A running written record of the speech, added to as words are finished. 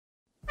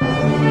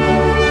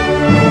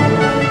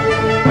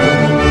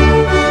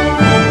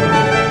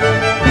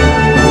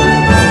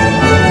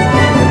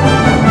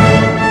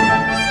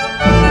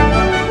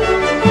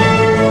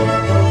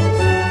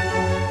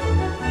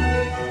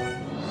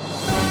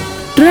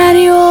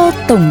Radio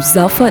Tổng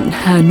Giáo phận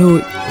Hà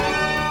Nội.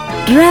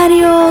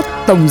 Radio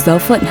Tổng Giáo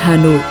phận Hà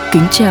Nội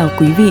kính chào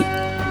quý vị.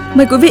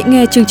 Mời quý vị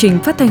nghe chương trình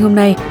phát thanh hôm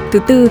nay, thứ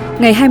Tư,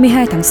 ngày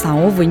 22 tháng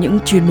 6 với những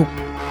chuyên mục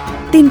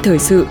tin thời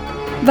sự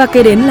và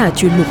kế đến là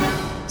chuyên mục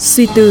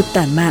suy tư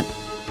tản mạn.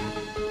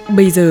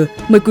 Bây giờ,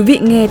 mời quý vị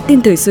nghe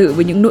tin thời sự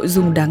với những nội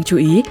dung đáng chú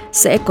ý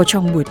sẽ có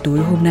trong buổi tối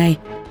hôm nay.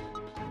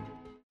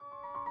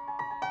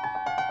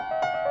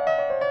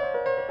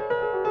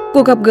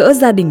 Cuộc gặp gỡ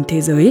gia đình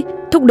thế giới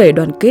thúc đẩy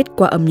đoàn kết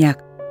qua âm nhạc.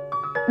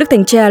 Đức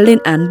Thánh Cha lên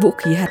án vũ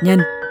khí hạt nhân.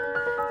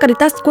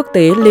 Caritas quốc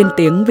tế lên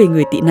tiếng về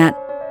người tị nạn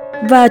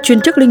và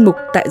chuyên chức linh mục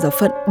tại giáo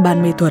phận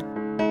Ban Mê Thuật.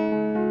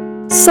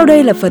 Sau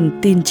đây là phần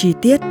tin chi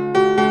tiết.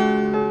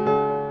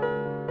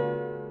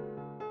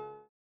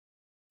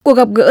 Cuộc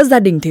gặp gỡ gia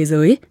đình thế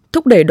giới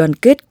thúc đẩy đoàn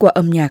kết qua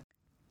âm nhạc.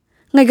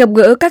 Ngày gặp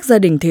gỡ các gia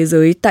đình thế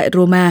giới tại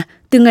Roma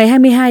từ ngày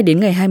 22 đến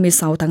ngày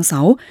 26 tháng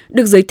 6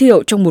 được giới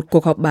thiệu trong một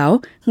cuộc họp báo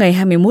ngày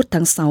 21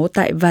 tháng 6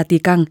 tại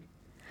Vatican.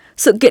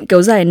 Sự kiện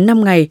kéo dài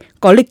 5 ngày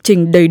có lịch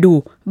trình đầy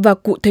đủ và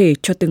cụ thể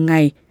cho từng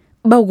ngày,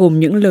 bao gồm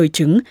những lời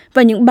chứng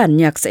và những bản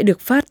nhạc sẽ được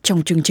phát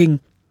trong chương trình.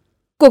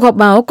 Cuộc họp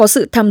báo có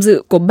sự tham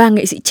dự của 3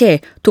 nghệ sĩ trẻ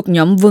thuộc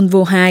nhóm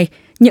Volvo 2,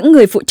 những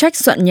người phụ trách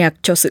soạn nhạc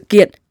cho sự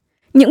kiện.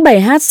 Những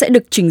bài hát sẽ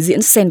được trình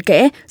diễn xen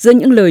kẽ giữa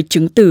những lời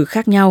chứng từ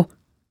khác nhau.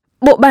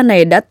 Bộ ba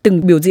này đã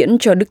từng biểu diễn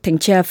cho Đức Thánh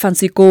Cha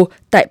Francisco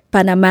tại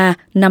Panama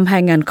năm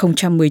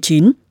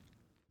 2019.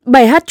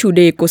 Bài hát chủ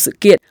đề của sự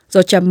kiện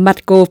do cha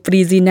Marco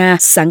Frisina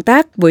sáng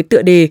tác với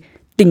tựa đề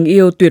Tình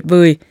yêu tuyệt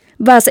vời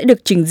và sẽ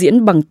được trình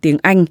diễn bằng tiếng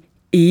Anh,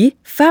 Ý,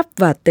 Pháp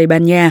và Tây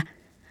Ban Nha.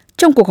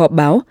 Trong cuộc họp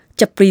báo,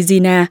 cha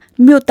Frisina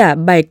miêu tả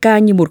bài ca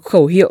như một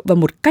khẩu hiệu và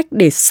một cách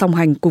để song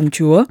hành cùng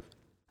Chúa.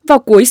 Vào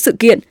cuối sự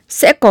kiện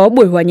sẽ có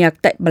buổi hòa nhạc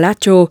tại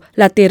Palazzo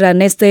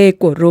Lateranense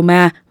của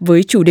Roma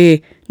với chủ đề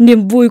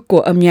Niềm vui của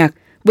âm nhạc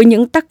với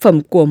những tác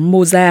phẩm của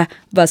Mozart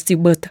và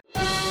Schubert.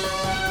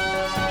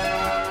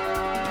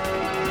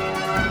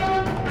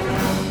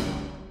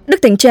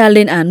 Đức Thánh Cha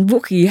lên án vũ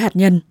khí hạt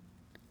nhân.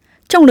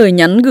 Trong lời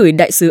nhắn gửi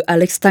đại sứ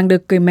Alexander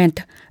Clement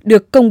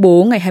được công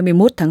bố ngày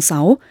 21 tháng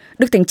 6,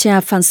 Đức Thánh Cha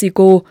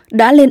Francisco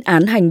đã lên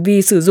án hành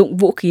vi sử dụng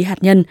vũ khí hạt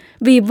nhân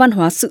vì văn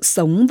hóa sự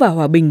sống và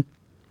hòa bình.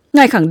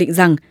 Ngài khẳng định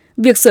rằng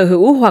việc sở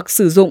hữu hoặc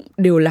sử dụng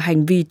đều là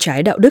hành vi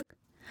trái đạo đức.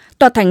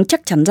 Tòa Thánh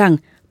chắc chắn rằng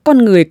con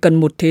người cần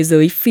một thế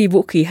giới phi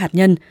vũ khí hạt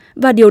nhân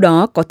và điều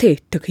đó có thể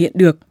thực hiện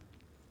được.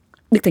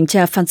 Đức Thánh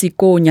Cha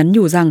Francisco nhắn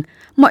nhủ rằng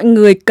mọi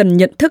người cần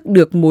nhận thức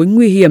được mối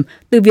nguy hiểm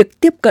từ việc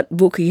tiếp cận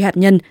vũ khí hạt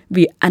nhân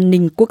vì an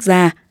ninh quốc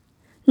gia.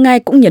 Ngài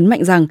cũng nhấn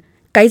mạnh rằng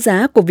cái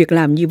giá của việc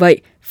làm như vậy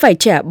phải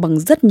trả bằng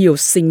rất nhiều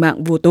sinh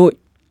mạng vô tội.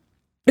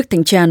 Đức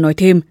Thánh Cha nói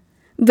thêm,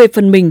 về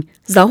phần mình,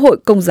 Giáo hội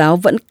Công giáo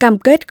vẫn cam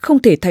kết không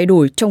thể thay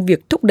đổi trong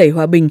việc thúc đẩy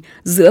hòa bình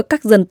giữa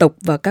các dân tộc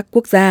và các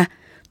quốc gia,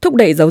 thúc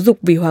đẩy giáo dục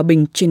vì hòa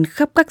bình trên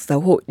khắp các giáo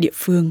hội địa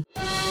phương.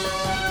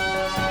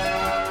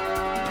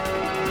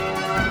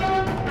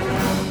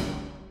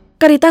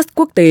 Caritas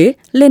quốc tế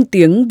lên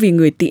tiếng vì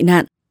người tị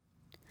nạn.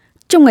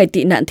 Trong ngày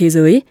tị nạn thế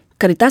giới,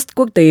 Caritas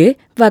quốc tế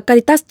và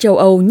Caritas châu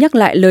Âu nhắc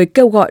lại lời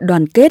kêu gọi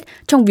đoàn kết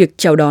trong việc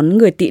chào đón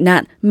người tị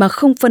nạn mà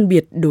không phân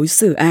biệt đối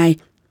xử ai.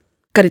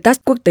 Caritas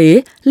quốc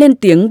tế lên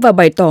tiếng và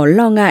bày tỏ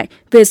lo ngại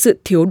về sự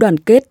thiếu đoàn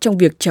kết trong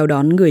việc chào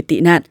đón người tị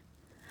nạn.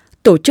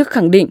 Tổ chức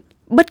khẳng định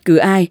bất cứ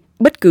ai,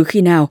 bất cứ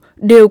khi nào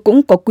đều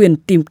cũng có quyền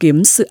tìm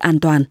kiếm sự an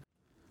toàn.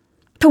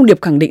 Thông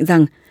điệp khẳng định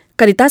rằng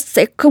Caritas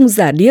sẽ không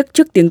giả điếc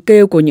trước tiếng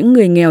kêu của những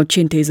người nghèo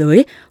trên thế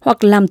giới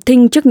hoặc làm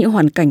thinh trước những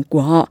hoàn cảnh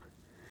của họ.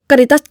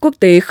 Caritas quốc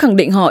tế khẳng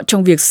định họ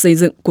trong việc xây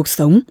dựng cuộc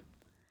sống.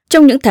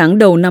 Trong những tháng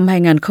đầu năm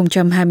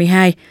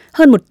 2022,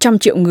 hơn 100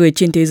 triệu người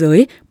trên thế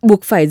giới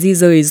buộc phải di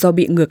rời do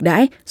bị ngược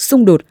đãi,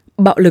 xung đột,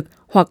 bạo lực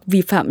hoặc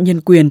vi phạm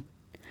nhân quyền.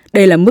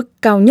 Đây là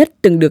mức cao nhất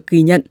từng được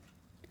ghi nhận.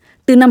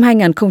 Từ năm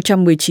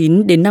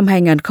 2019 đến năm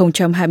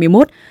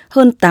 2021,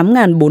 hơn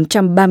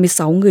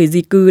 8.436 người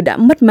di cư đã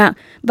mất mạng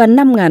và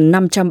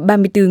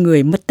 5.534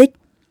 người mất tích.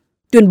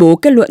 Tuyên bố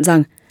kết luận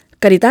rằng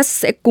Caritas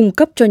sẽ cung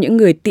cấp cho những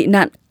người tị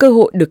nạn cơ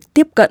hội được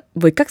tiếp cận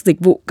với các dịch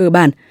vụ cơ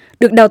bản,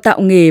 được đào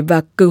tạo nghề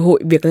và cơ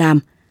hội việc làm.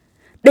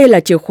 Đây là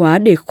chìa khóa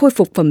để khôi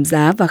phục phẩm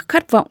giá và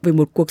khát vọng về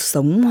một cuộc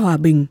sống hòa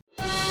bình.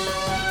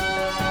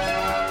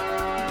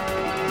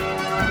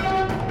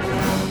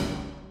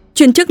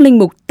 Chuyên chức linh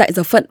mục tại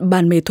giáo phận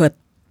Ban Mê Thuật.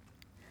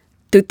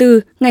 Thứ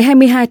Tư, ngày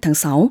 22 tháng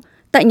 6,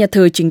 tại nhà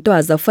thờ chính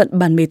tòa giáo phận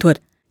Ban Mê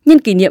Thuật, nhân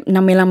kỷ niệm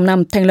 55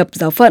 năm thành lập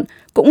giáo phận,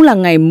 cũng là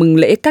ngày mừng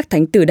lễ các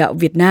thánh tử đạo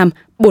Việt Nam,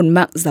 bổn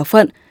mạng giáo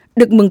phận,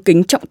 được mừng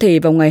kính trọng thể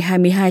vào ngày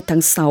 22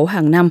 tháng 6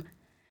 hàng năm.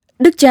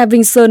 Đức cha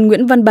Vinh Sơn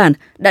Nguyễn Văn Bản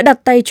đã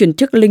đặt tay truyền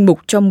chức linh mục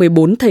cho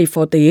 14 thầy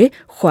phó tế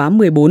khóa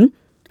 14,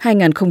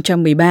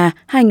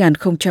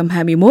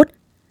 2013-2021.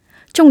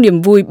 Trong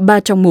niềm vui 3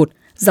 trong 1,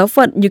 giáo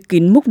phận như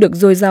kín múc được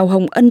dồi dào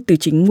hồng ân từ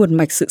chính nguồn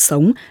mạch sự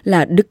sống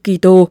là Đức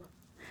Kitô.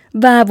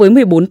 Và với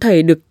 14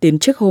 thầy được tiến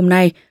chức hôm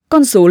nay,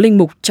 con số linh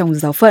mục trong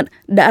giáo phận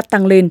đã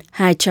tăng lên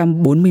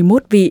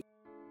 241 vị.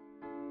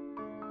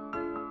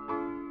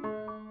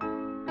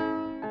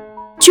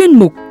 Chuyên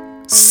mục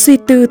Suy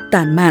tư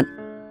tản mạn.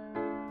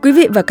 Quý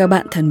vị và các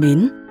bạn thân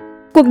mến,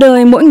 cuộc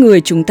đời mỗi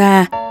người chúng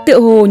ta tựa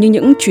hồ như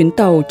những chuyến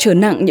tàu chở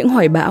nặng những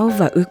hoài bão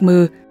và ước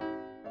mơ.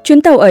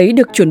 Chuyến tàu ấy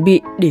được chuẩn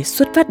bị để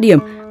xuất phát điểm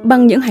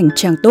bằng những hành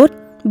trang tốt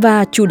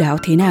và chu đáo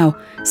thế nào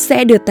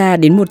sẽ đưa ta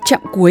đến một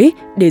trạm cuối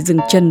để dừng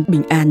chân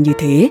bình an như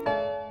thế.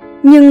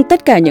 Nhưng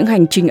tất cả những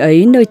hành trình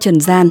ấy nơi trần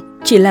gian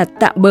chỉ là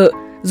tạm bợ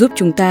giúp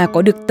chúng ta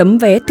có được tấm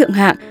vé thượng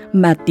hạng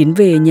mà tiến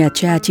về nhà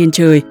Cha trên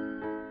trời.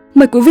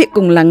 Mời quý vị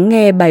cùng lắng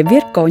nghe bài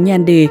viết có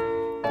nhan đề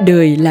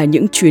Đời là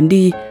những chuyến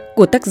đi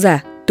của tác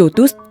giả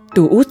Totus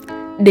Tuus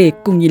để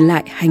cùng nhìn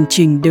lại hành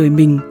trình đời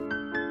mình.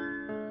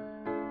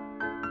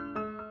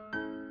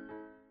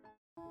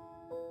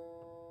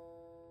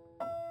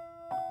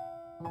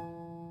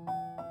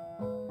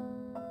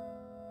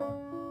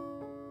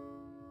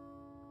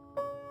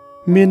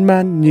 Miên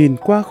man nhìn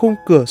qua khung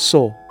cửa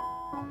sổ,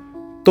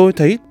 tôi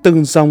thấy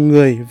từng dòng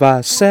người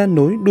và xe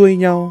nối đuôi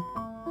nhau.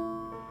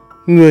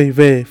 Người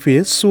về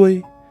phía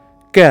xuôi,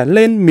 kẻ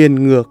lên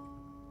miền ngược.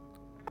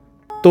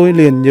 Tôi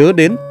liền nhớ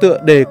đến tựa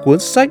đề cuốn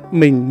sách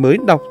mình mới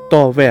đọc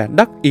tỏ vẻ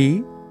đắc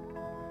ý.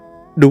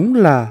 Đúng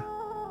là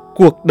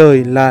cuộc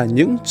đời là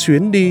những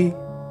chuyến đi.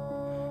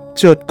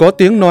 Chợt có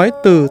tiếng nói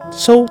từ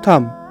sâu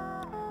thẳm,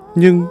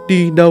 nhưng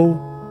đi đâu?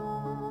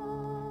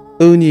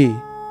 Nhỉ,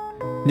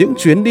 những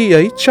chuyến đi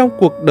ấy trong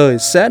cuộc đời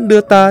sẽ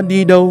đưa ta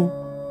đi đâu?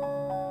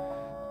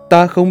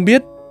 Ta không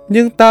biết,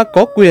 nhưng ta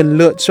có quyền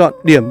lựa chọn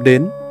điểm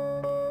đến.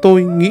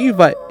 Tôi nghĩ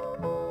vậy.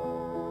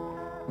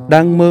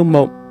 Đang mơ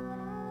mộng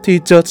thì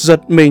chợt giật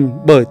mình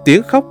bởi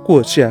tiếng khóc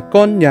của trẻ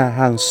con nhà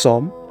hàng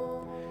xóm.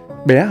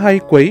 Bé hay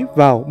quấy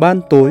vào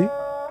ban tối.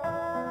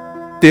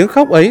 Tiếng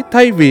khóc ấy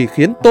thay vì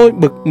khiến tôi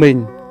bực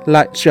mình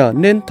lại trở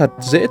nên thật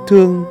dễ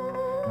thương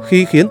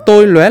khi khiến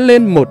tôi lóe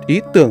lên một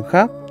ý tưởng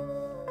khác.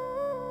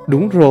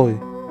 Đúng rồi,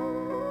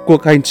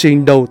 cuộc hành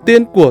trình đầu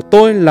tiên của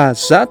tôi là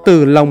giã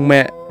từ lòng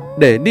mẹ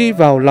để đi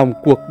vào lòng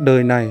cuộc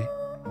đời này.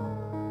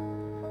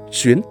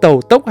 Chuyến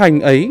tàu tốc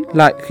hành ấy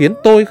lại khiến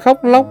tôi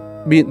khóc lóc,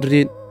 bịn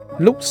rịn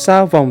lúc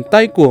xa vòng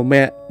tay của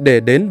mẹ để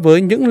đến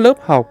với những lớp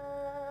học.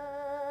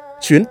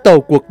 Chuyến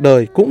tàu cuộc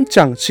đời cũng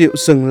chẳng chịu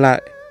dừng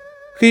lại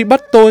khi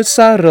bắt tôi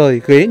xa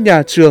rời ghế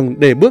nhà trường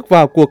để bước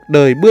vào cuộc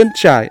đời bươn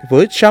trải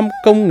với trăm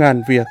công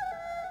ngàn việc.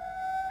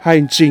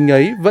 Hành trình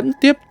ấy vẫn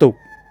tiếp tục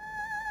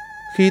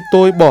khi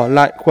tôi bỏ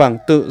lại khoảng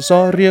tự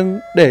do riêng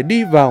để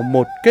đi vào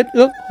một kết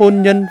ước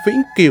hôn nhân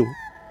vĩnh cửu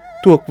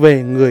thuộc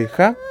về người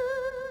khác,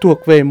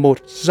 thuộc về một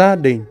gia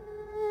đình.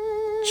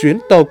 Chuyến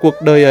tàu cuộc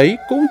đời ấy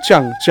cũng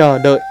chẳng chờ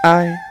đợi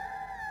ai,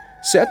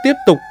 sẽ tiếp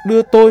tục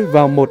đưa tôi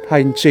vào một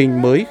hành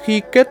trình mới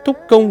khi kết thúc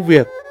công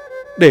việc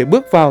để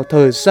bước vào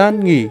thời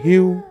gian nghỉ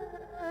hưu.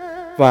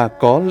 Và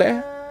có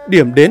lẽ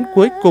điểm đến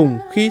cuối cùng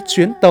khi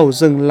chuyến tàu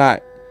dừng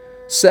lại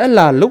sẽ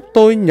là lúc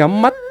tôi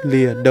nhắm mắt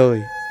lìa đời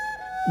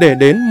để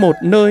đến một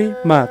nơi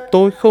mà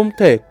tôi không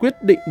thể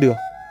quyết định được.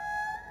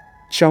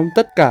 Trong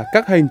tất cả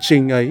các hành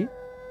trình ấy,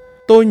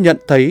 tôi nhận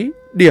thấy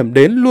điểm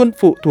đến luôn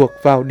phụ thuộc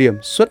vào điểm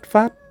xuất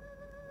phát.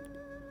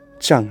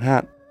 Chẳng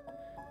hạn,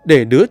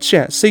 để đứa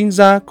trẻ sinh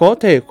ra có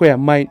thể khỏe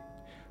mạnh,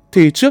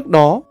 thì trước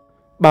đó,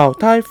 bào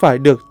thai phải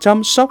được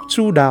chăm sóc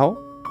chu đáo.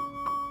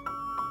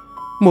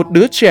 Một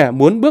đứa trẻ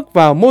muốn bước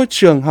vào môi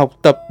trường học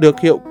tập được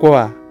hiệu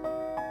quả,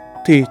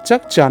 thì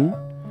chắc chắn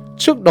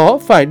trước đó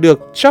phải được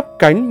chắp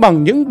cánh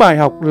bằng những bài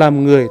học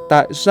làm người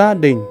tại gia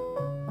đình.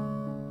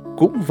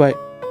 Cũng vậy,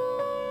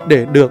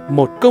 để được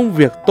một công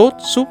việc tốt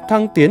giúp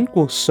thăng tiến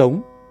cuộc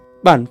sống,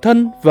 bản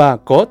thân và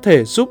có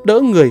thể giúp đỡ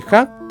người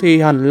khác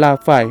thì hẳn là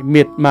phải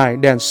miệt mài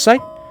đèn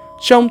sách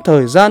trong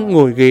thời gian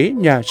ngồi ghế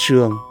nhà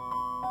trường.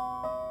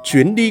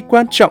 Chuyến đi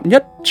quan trọng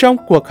nhất trong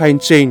cuộc hành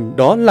trình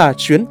đó là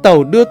chuyến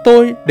tàu đưa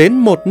tôi đến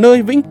một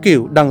nơi vĩnh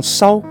cửu đằng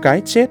sau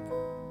cái chết.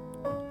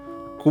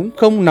 Cũng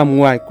không nằm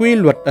ngoài quy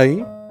luật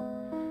ấy.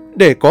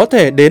 Để có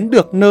thể đến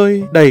được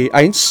nơi đầy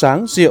ánh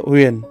sáng diệu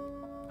huyền,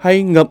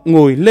 hay ngậm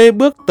ngùi lê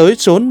bước tới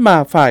chốn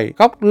mà phải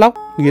khóc lóc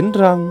nghiến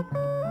răng,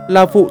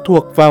 là phụ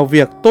thuộc vào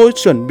việc tôi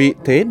chuẩn bị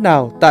thế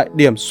nào tại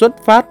điểm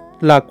xuất phát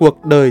là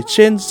cuộc đời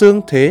trên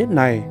dương thế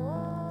này.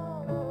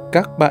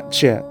 Các bạn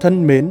trẻ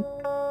thân mến,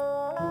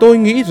 tôi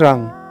nghĩ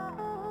rằng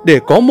để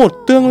có một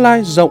tương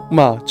lai rộng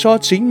mở cho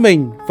chính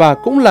mình và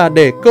cũng là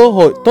để cơ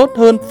hội tốt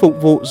hơn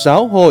phục vụ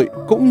giáo hội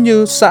cũng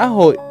như xã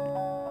hội,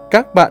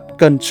 các bạn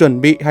cần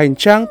chuẩn bị hành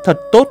trang thật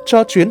tốt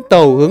cho chuyến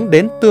tàu hướng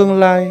đến tương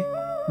lai,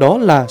 đó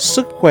là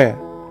sức khỏe,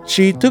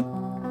 tri thức.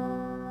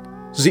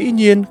 Dĩ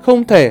nhiên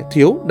không thể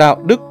thiếu đạo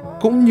đức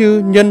cũng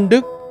như nhân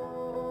đức.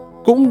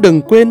 Cũng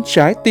đừng quên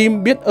trái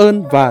tim biết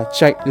ơn và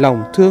chạy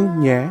lòng thương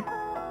nhé.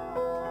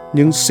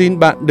 Nhưng xin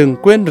bạn đừng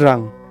quên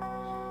rằng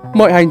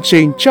mọi hành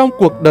trình trong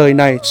cuộc đời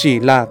này chỉ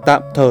là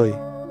tạm thời,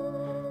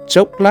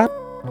 chốc lát,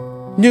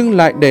 nhưng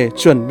lại để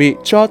chuẩn bị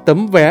cho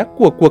tấm vé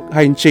của cuộc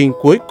hành trình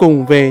cuối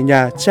cùng về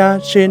nhà Cha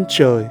trên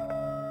trời.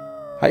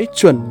 Hãy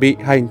chuẩn bị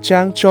hành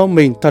trang cho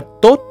mình thật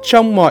tốt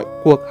trong mọi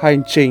cuộc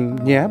hành trình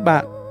nhé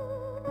bạn.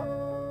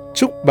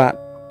 Chúc bạn,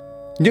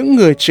 những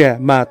người trẻ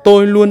mà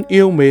tôi luôn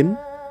yêu mến,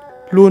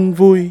 luôn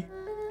vui,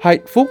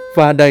 hạnh phúc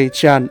và đầy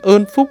tràn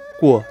ơn phúc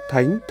của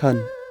Thánh Thần.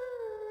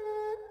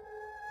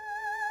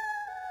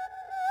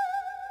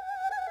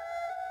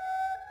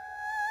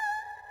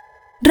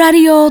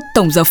 Radio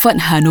Tổng giáo phận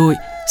Hà Nội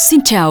xin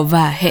chào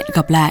và hẹn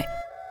gặp lại.